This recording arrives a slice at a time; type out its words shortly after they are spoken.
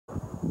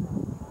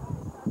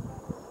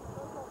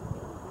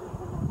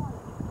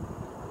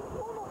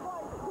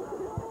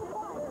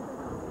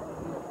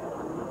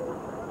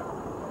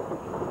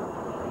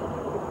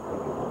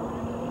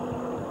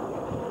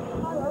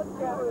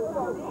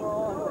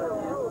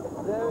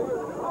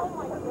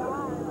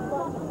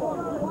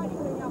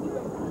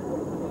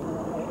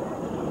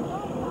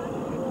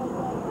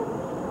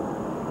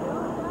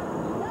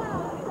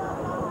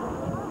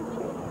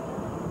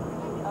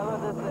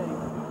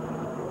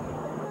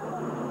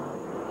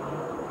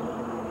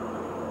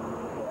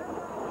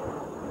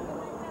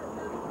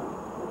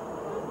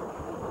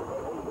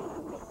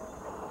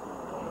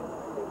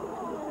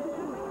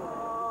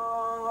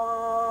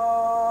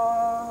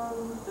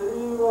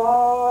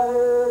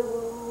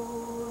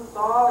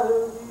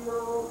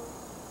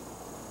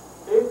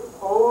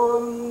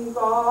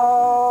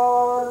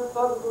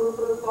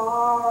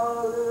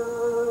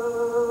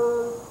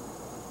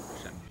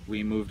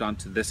We moved on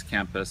to this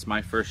campus.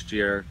 My first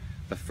year,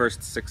 the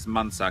first 6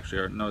 months actually,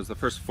 or no, it was the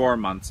first 4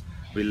 months,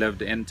 we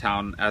lived in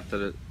town at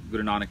the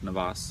Guru Nanak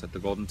Nivas at the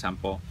Golden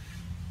Temple,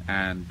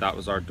 and that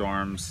was our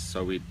dorms.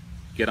 So we'd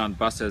get on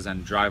buses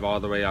and drive all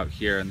the way out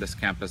here, and this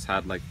campus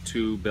had like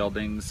 2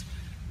 buildings,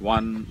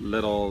 one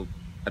little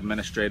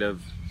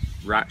administrative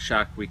rat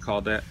shack we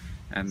called it,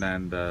 and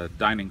then the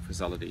dining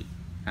facility,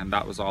 and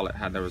that was all it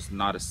had. There was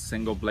not a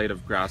single blade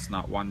of grass,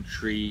 not one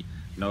tree,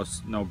 no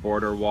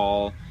border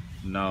wall,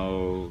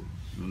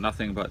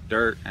 nothing but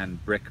dirt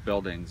and brick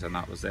buildings, and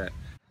that was it.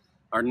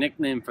 Our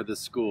nickname for the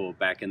school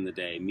back in the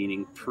day,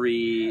 meaning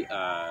pre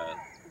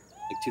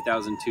like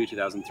 2002,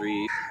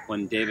 2003,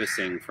 when Davis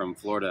Singh from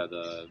Florida,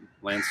 the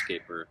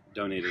landscaper,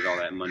 donated all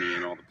that money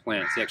and all the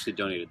plants. He actually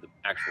donated the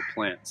actual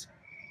plants.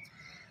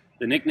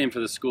 The nickname for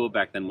the school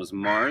back then was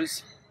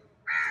Mars,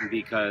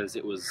 because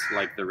it was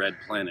like the red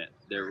planet.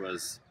 There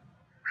was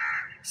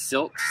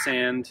silt,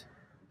 sand,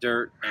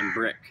 dirt, and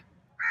brick.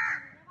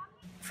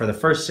 For the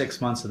first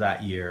 6 months of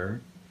that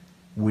year,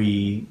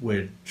 we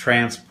would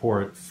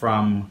transport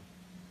from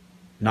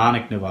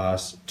Nanak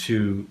Nivas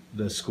to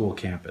the school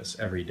campus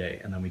every day,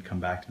 and then we'd come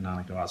back to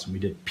Nanak Nivas, and we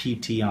did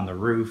PT on the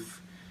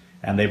roof,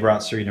 and they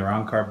brought Sri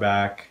Narankar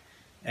back,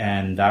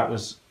 and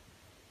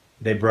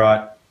they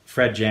brought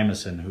Fred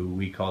Jamieson, who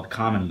we called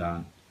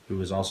Commandant, who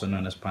was also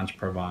known as Panch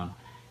Pravan.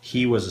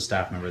 He was a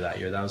staff member that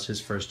year. That was his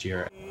first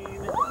year.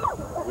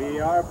 We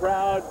are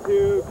proud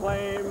to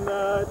claim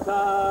the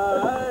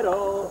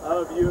title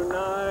of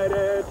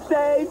United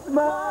States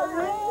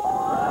Marine.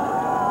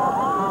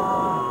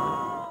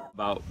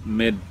 About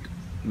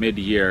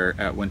mid-year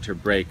at winter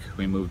break,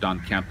 we moved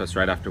on campus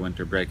right after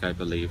winter break, I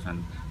believe,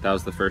 and that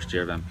was the first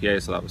year of MPA,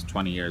 so that was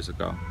 20 years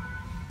ago.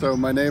 So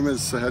my name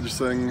is Sahaj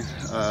Singh.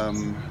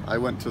 I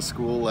went to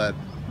school at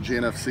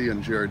GNFC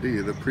and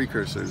GRD, the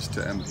precursors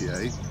to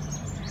MPA,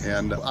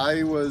 and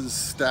I was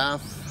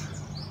staff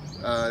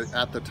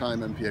at the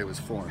time MPA was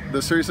formed.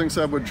 The Sri Singh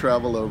Sahib would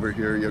travel over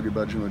here, Yogi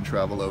Bhajan would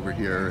travel over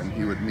here, and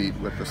he would meet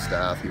with the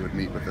staff, he would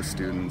meet with the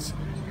students,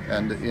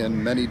 and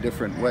in many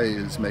different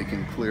ways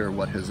making clear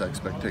what his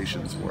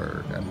expectations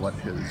were and what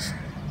his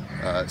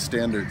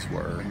standards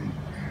were. And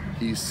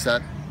he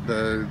set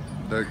the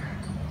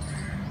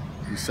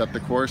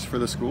course for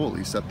the school,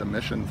 he set the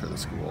mission for the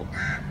school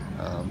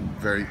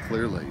very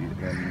clearly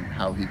in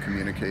how he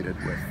communicated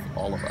with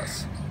all of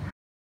us.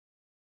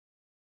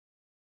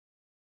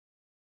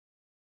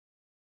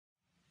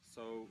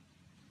 So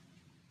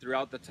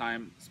throughout the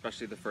time,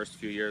 especially the first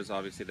few years,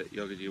 obviously that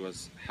Yogaji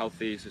was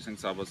healthy, Sri Singh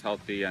Sahib was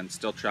healthy and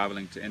still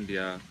traveling to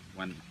India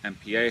when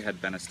MPA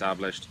had been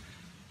established,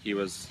 he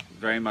was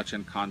very much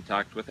in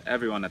contact with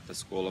everyone at the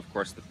school, of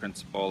course the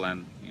principal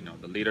and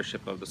the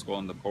leadership of the school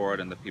and the board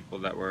and the people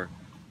that were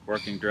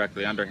working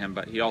directly under him,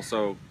 but he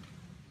also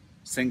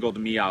singled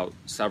me out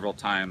several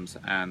times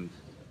and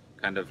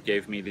kind of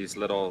gave me these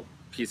little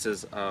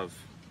pieces of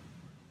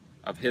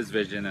his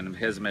vision and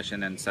his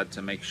mission, and said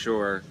to make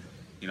sure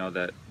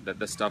that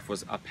this stuff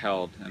was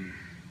upheld. And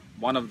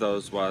one of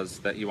those was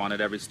that he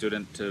wanted every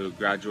student to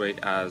graduate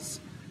as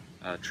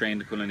a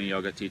trained Kundalini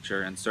Yoga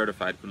teacher and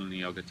certified Kundalini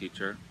Yoga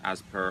teacher,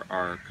 as per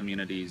our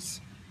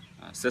community's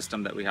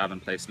system that we have in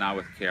place now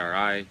with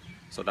KRI.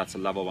 So that's a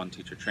level 1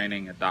 teacher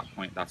training. At that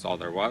point, that's all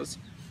there was.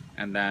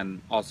 And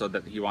then also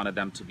that he wanted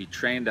them to be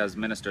trained as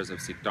ministers of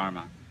Sikh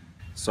Dharma.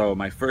 So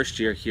my first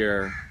year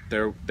here,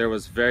 there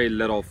was very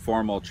little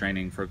formal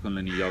training for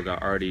Kundalini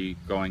Yoga already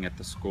going at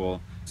the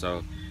school.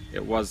 So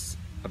it was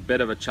a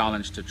bit of a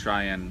challenge to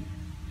try and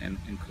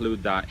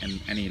include that in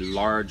any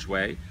large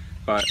way.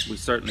 But we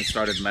certainly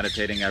started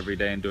meditating every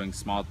day and doing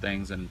small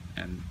things and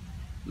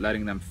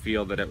letting them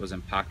feel that it was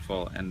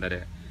impactful and that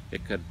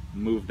it could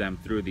move them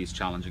through these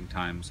challenging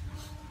times.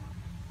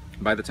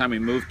 By the time we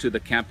moved to the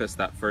campus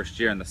that first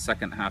year, in the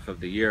second half of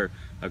the year,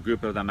 a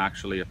group of them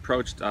actually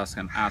approached us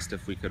and asked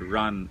if we could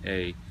run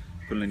a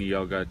Kundalini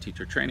Yoga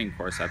teacher training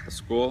course at the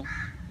school,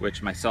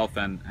 which myself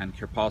and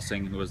Kirpal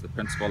Singh, who was the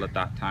principal at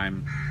that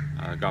time,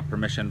 got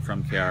permission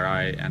from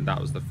KRI, and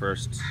that was the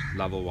first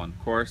level 1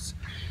 course.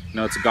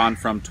 It's gone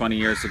from 20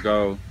 years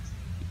ago.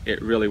 It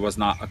really was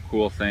not a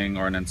cool thing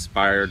or an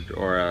inspired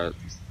or a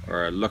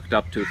looked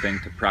up to thing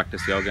to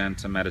practice yoga and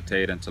to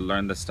meditate and to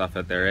learn this stuff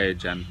at their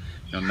age. And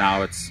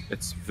now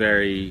it's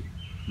very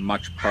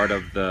much part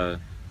of the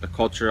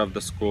culture of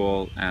the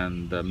school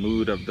and the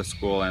mood of the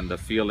school and the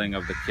feeling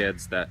of the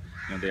kids that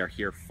they are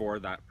here for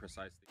that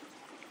precisely.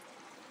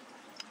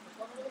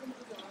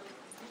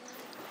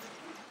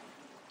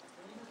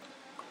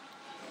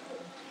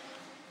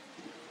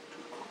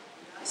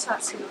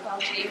 Sat Sri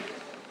Akal.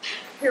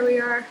 Here we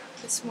are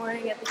this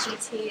morning at the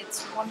GT.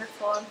 It's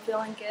wonderful. I'm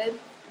feeling good.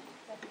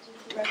 Got the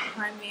GT right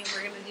behind me.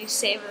 We're going to do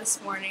Seva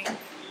this morning.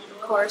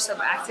 Of course,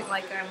 I'm acting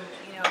like I'm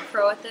a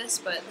pro at this,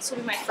 but this will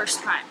be my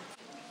first time.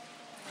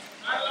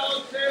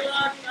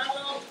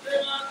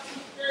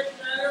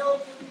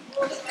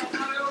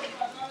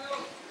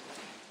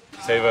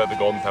 Seva at the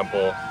Golden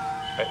Temple.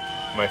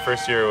 My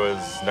first year was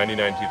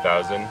 99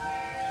 2000,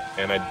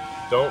 and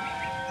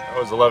I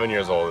was 11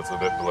 years old, it's a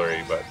bit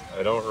blurry, but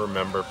I don't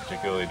remember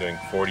particularly doing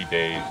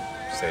 40-day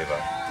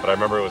Seva. But I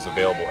remember it was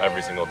available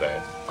every single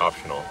day,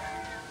 optional.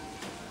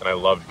 And I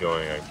loved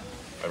going. I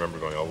remember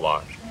going a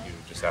lot. You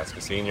would just ask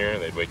a senior,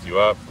 they'd wake you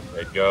up,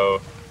 they'd go.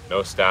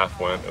 No staff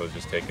went, it was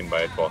just taken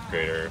by a 12th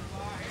grader.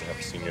 You'd have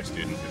a senior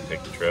student who'd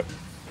take the trip,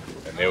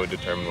 and they would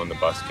determine when the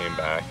bus came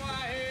back,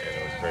 and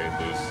it was very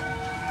loose.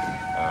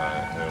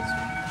 And it was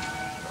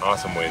an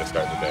awesome way to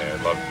start the day. I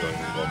loved going to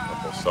the Golden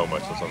Temple so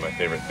much. It was one of my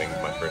favorite things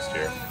my first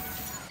year.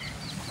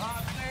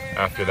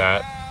 After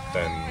that,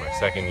 then my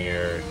second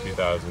year,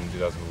 2000,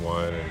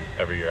 2001, and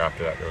every year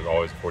after that, there was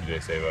always a 40-day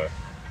Seva,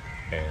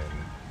 and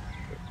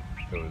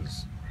it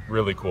was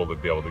really cool to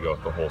be able to go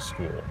with the whole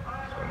school.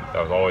 And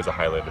that was always a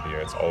highlight of the year.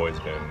 It's always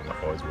been, and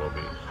always will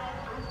be.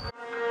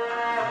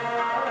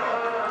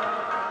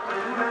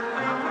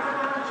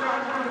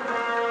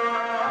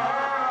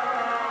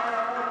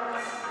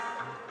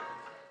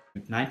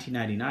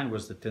 1999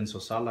 was the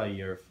Tinsosala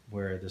year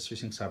where the Sri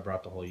Singh Sahib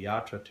brought the whole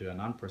yatra to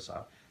Anandpur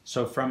Sahib.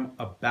 So from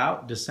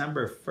about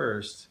December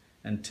 1st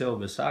until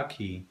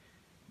Vaisakhi,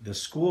 the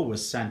school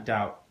was sent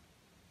out.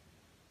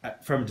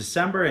 From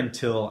December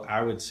until,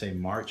 I would say,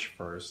 March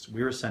 1st,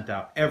 we were sent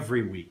out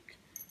every week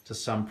to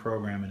some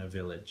program in a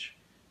village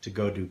to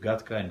go do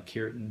Gatka and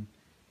Kirtan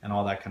and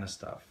all that kind of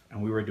stuff.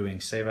 And we were doing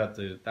Seva.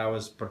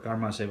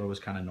 Prakarma Seva was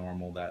kind of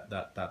normal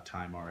that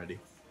time already.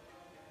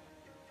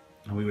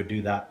 And we would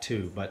do that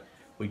too. But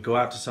we'd go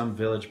out to some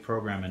village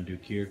program and do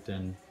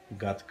Kirtan,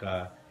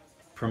 Gatka,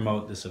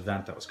 promote this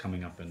event that was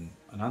coming up in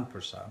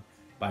Anandpur Sahib.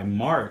 By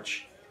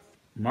March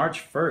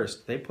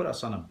 1st, they put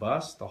us on a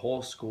bus, the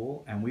whole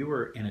school, and we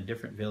were in a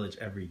different village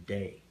every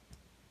day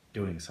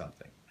doing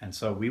something. And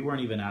so we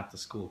weren't even at the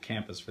school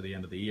campus for the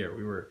end of the year.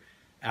 We were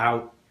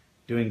out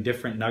doing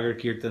different Nagar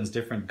Kirtans,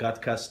 different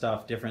Gatka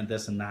stuff, different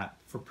this and that,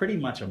 for pretty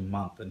much a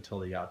month until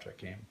the Yatra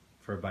came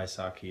for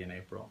Baisakhi in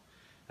April.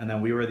 And then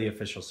we were the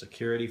official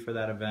security for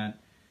that event,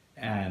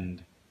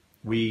 and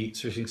Sri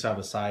Singh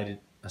Sahib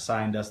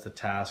assigned us the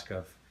task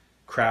of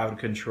crowd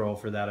control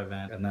for that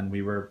event, and then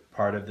we were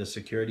part of the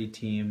security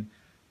team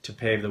to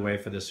pave the way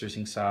for the Sri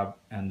Singh Sahib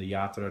and the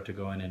Yatra to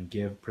go in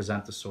and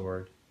present the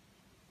sword.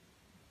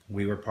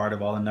 We were part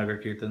of all the Nagar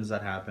Kirtans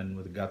that happened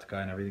with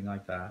Gatka and everything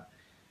like that.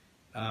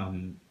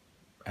 And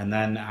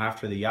then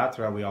after the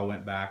Yatra, we all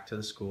went back to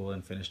the school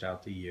and finished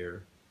out the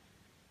year.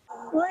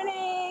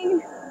 Morning!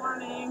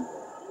 Morning.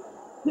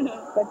 Good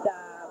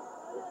job.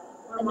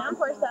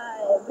 Anandpur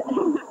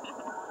Sahib.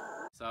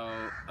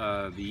 So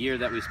the year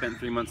that we spent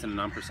 3 months in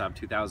Anandpur Sahib,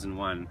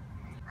 2001,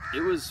 it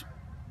was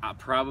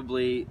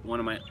probably one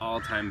of my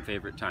all-time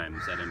favorite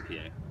times at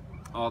MPA.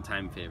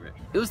 All-time favorite.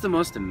 It was the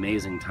most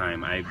amazing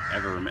time I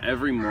ever remember.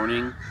 Every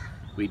morning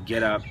we'd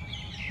get up,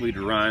 we'd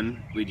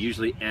run. We'd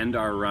usually end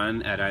our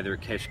run at either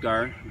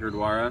Keshgar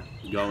Gurdwara,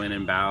 go in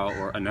and bow,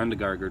 or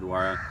Anandagar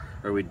Gurdwara,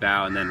 where we'd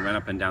bow and then run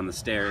up and down the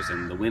stairs,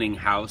 and the winning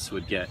house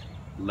would get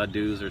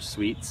laddus or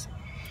sweets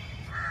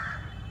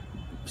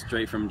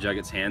straight from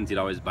Jagat's hands. He'd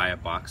always buy a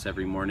box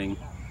every morning.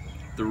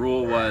 The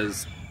rule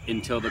was,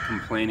 until the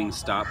complaining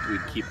stopped,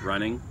 we'd keep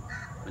running,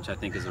 which I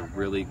think is a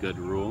really good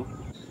rule.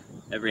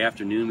 Every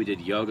afternoon we did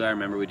yoga. I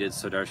remember we did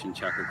Sudarshan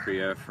Chakra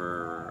Kriya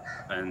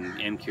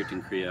and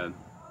Kirtan Kriya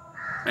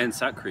and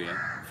Sat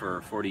Kriya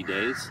for 40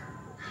 days.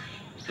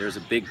 There was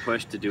a big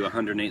push to do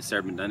 108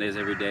 Sarabandhandas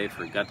every day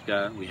for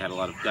Gatka. We had a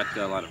lot of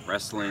Gatka, a lot of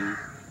wrestling,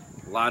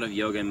 a lot of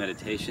yoga and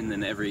meditation.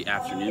 Then every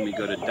afternoon we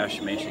go to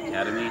Dashamesh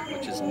Academy,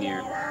 which is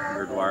near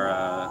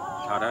Gurdwara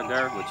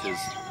Tadagar, which is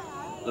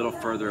a little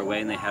further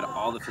away, and they had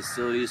all the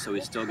facilities, so we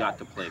still got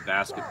to play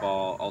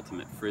basketball,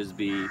 ultimate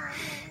frisbee,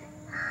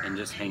 and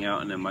just hang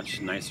out in a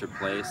much nicer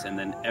place. And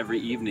then every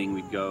evening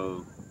we'd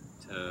go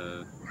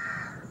to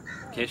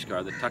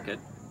Keshgar, the Tucket,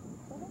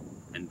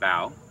 and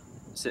bow,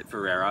 sit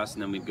for Raras,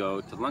 and then we'd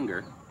go to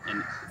Langar.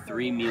 And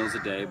 3 meals a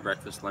day,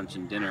 breakfast, lunch,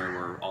 and dinner,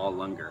 were all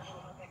Langar.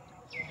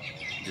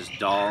 Just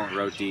dal,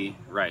 roti,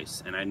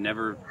 rice. And I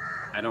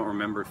don't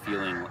remember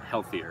feeling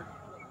healthier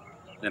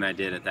than I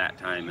did at that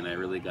time, and I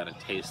really got a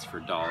taste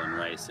for dal and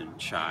rice and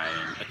chai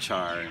and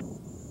achar.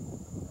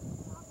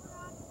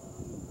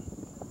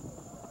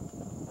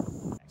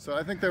 So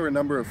I think there were a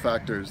number of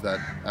factors that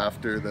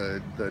after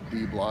the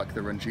D block,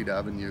 the Ranjit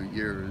Avenue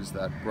years,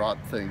 that brought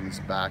things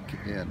back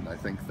in. I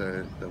think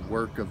the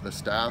work of the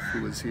staff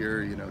who was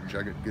here,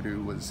 Jagat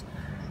Guru was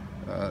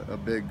a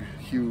big,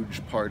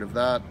 huge part of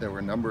that. There were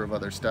a number of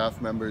other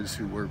staff members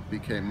who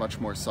became much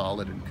more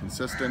solid and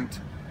consistent.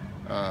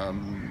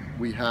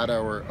 We had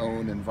our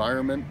own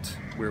environment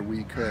where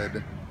we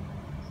could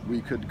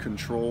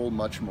control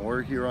much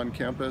more here on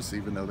campus,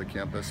 even though the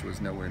campus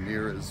was nowhere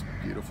near as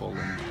beautiful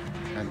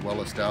and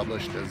well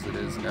established as it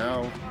is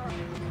now.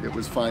 It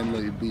was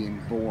finally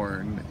being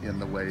born in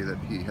the way that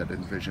he had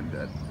envisioned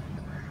it.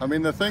 I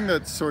mean, the thing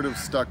that sort of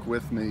stuck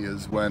with me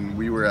is when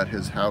we were at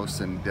his house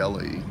in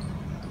Delhi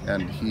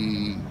and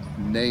he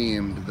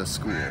named the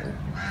school,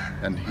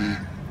 and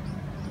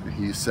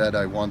he said,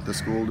 "I want the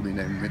school to be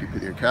named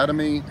Miri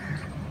Academy."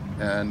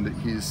 and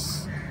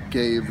he's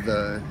gave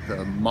the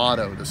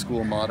motto, the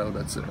school motto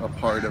that's a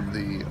part of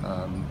the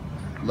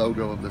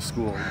logo of the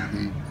school.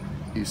 And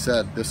he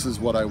said, "This is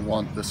what I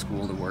want the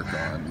school to work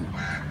on.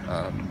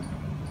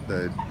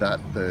 The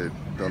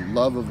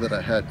love of the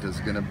ahead is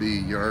going to be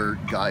your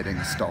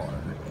guiding star."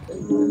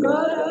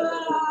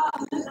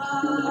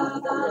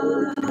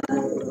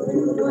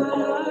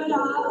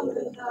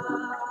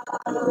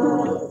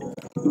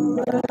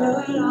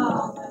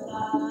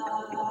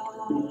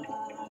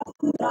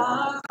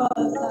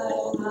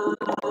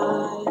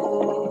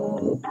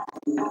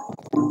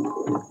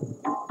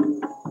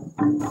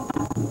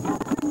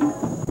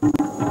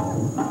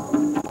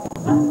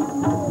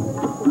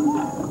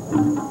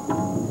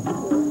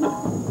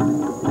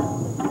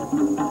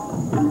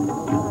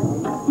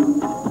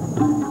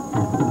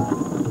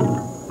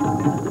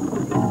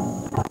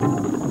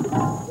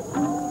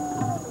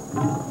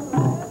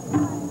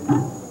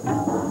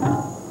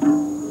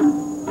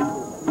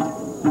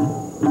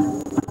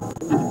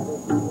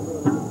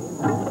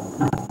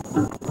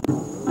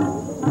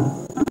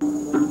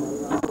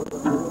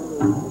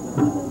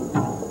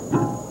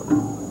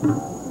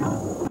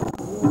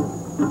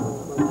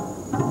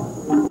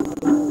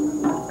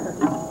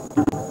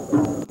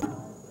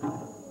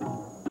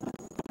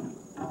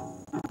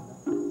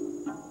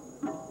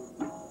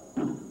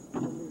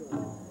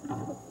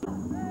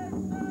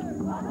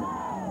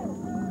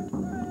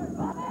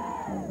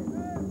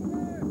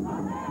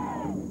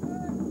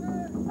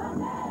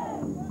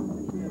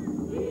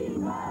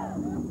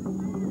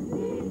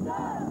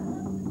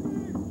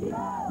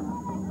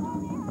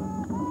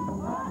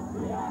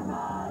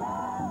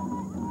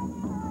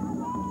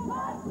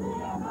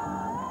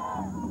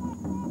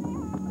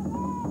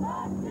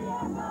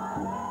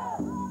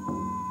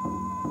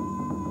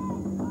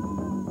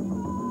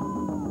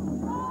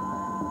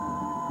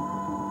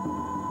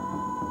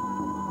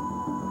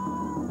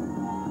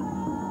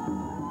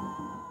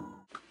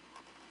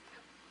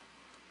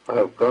 I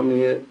have come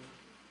here,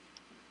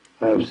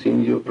 I have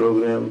seen your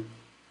program,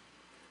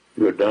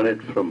 you have done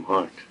it from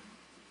heart.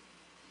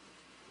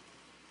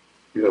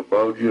 You have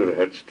bowed your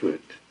heads to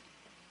it.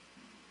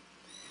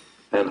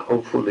 And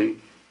hopefully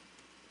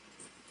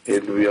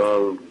it will be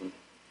all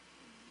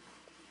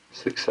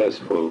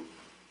successful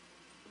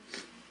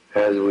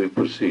as we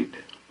proceed.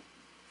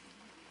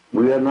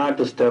 We are not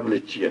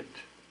established yet.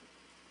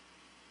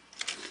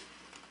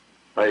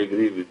 I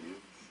agree with you.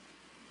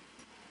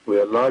 We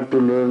have a lot to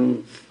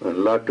learn and a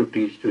lot to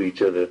teach to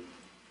each other.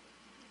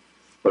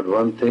 But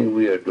one thing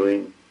we are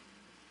doing,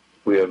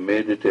 we have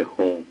made it a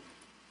home.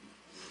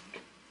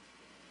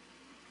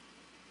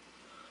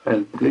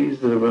 And please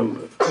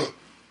remember,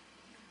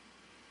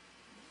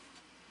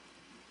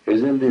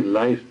 isn't the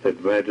life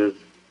that matters,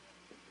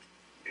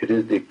 it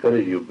is the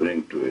courage you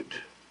bring to it.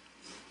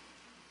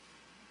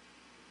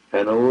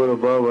 And over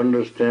above,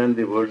 understand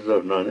the words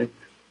of Nanak.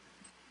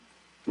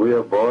 We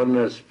are born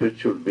as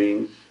spiritual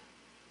beings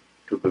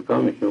to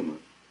become human.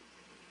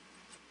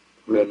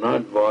 We are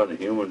not born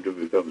human to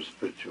become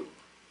spiritual.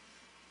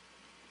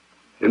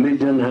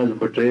 Religion has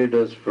betrayed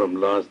us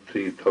from last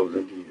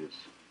 3,000 years.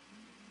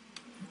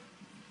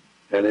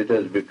 And it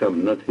has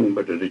become nothing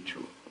but a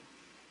ritual.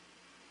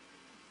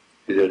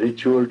 It is a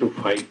ritual to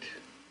fight,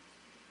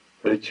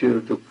 ritual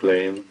to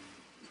claim,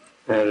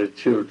 and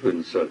ritual to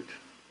insult.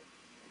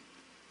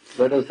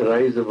 Let us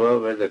rise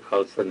above as a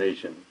Khalsa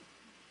nation.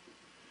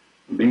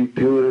 Be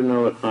pure in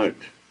our heart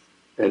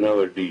and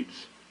our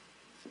deeds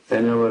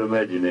and our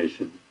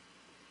imagination,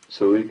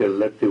 so we can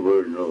let the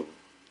world know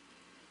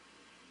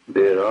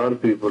there are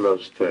people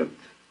of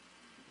strength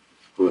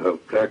who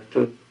have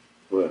character,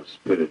 who have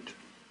spirit,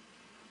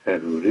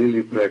 and who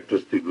really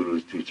practice the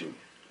Guru's teaching.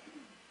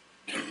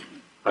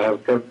 I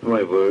have kept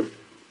my word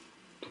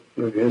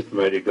against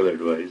medical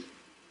advice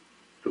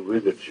to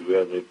visit you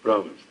as I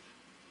promised.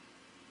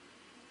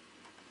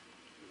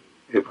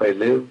 If I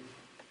live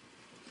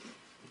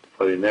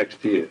for the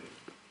next year,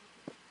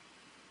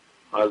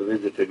 I'll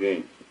visit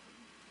again.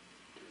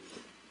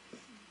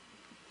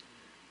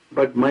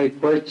 But my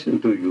question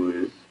to you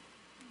is,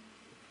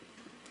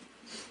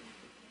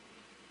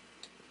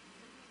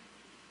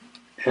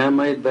 am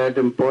I that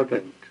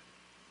important?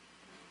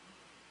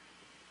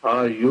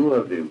 Or you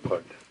are the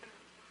important?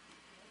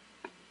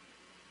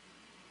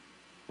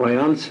 My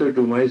answer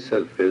to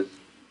myself is,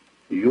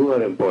 you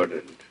are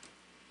important.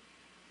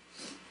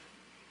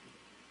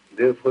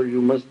 Therefore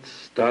you must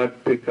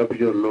pick up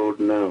your load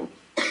now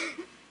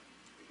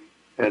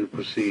and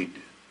proceed.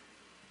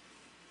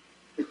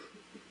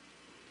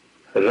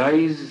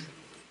 Rise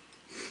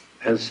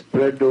and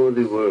spread over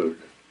the world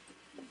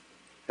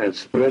and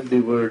spread the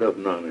word of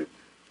Nanak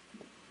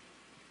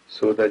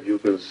so that you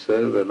can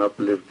serve and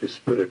uplift the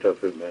spirit of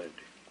humanity.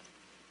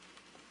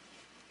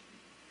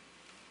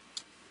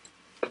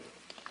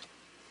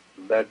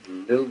 That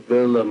little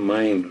girl of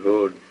mine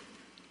wrote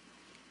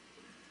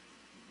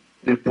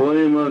the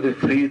poem of the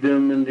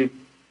freedom in the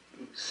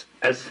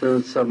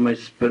essence of my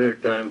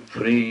spirit. I am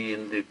free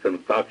in the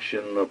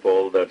concoction of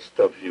all that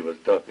stuff she was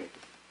talking.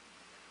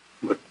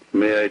 But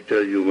may I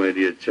tell you, my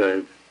dear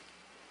child,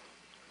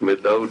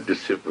 Without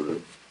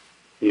discipline,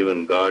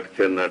 even God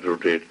cannot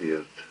rotate the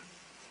earth.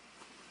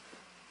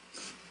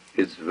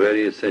 It's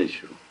very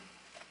essential.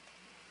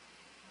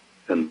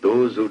 And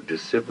those who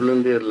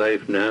discipline their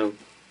life now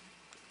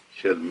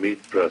shall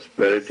meet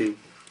prosperity,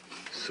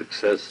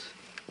 success,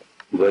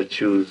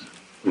 virtues,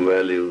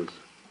 values,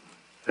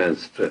 and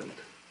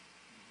strength.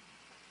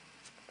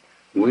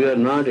 We are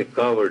not a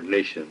coward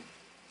nation.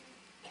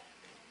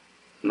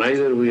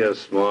 Neither we are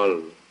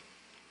small.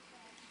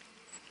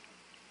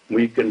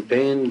 We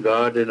contain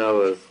God in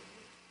our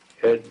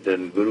head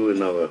and Guru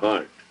in our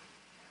heart.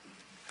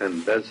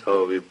 And that's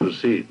how we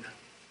proceed.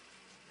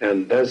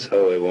 And that's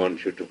how I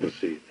want you to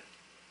proceed.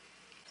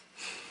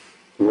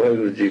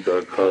 Waheguru ji ਕਾ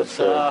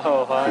ਖਾਲਸਾ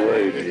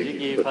ਵਾਹਿਗੁਰੂ ਜੀ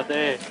ਕੀ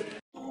ਫਤਿਹ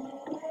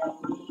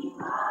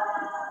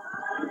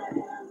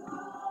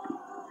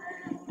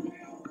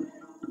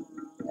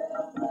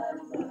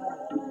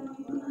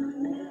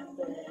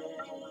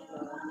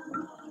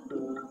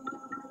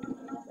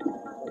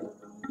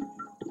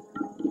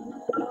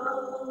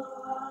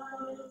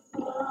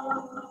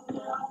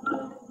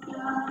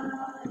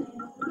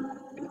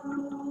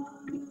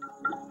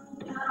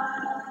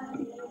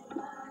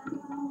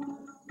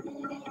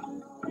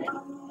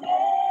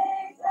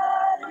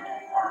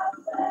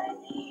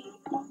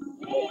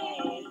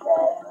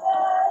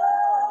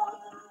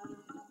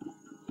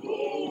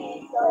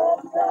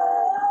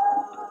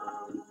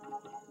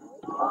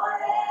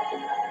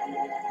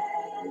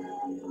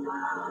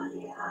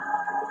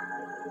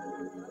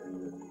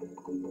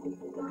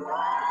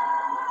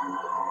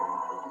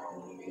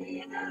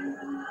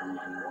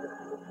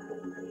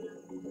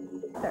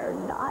They're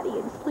naughty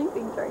and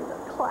sleeping during their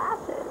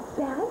classes.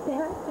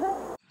 Dad,